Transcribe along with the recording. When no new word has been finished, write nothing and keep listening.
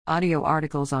Audio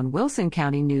articles on Wilson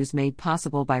County News made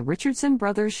possible by Richardson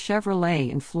Brothers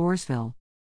Chevrolet in Floresville.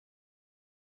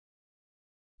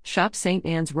 Shop St.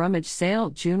 Anne's Rummage Sale,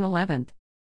 June 11th.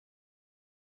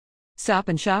 Stop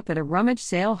and shop at a rummage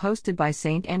sale hosted by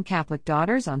St. Anne Catholic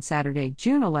Daughters on Saturday,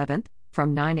 June 11th,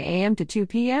 from 9 a.m. to 2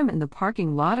 p.m. in the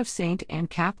parking lot of St. Anne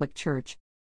Catholic Church.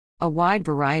 A wide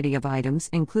variety of items,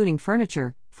 including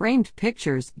furniture, framed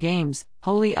pictures, games,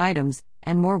 holy items,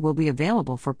 and more will be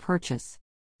available for purchase.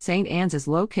 St. Anne's is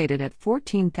located at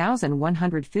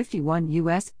 14,151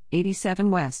 US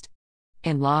 87 West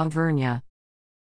in La Vernia.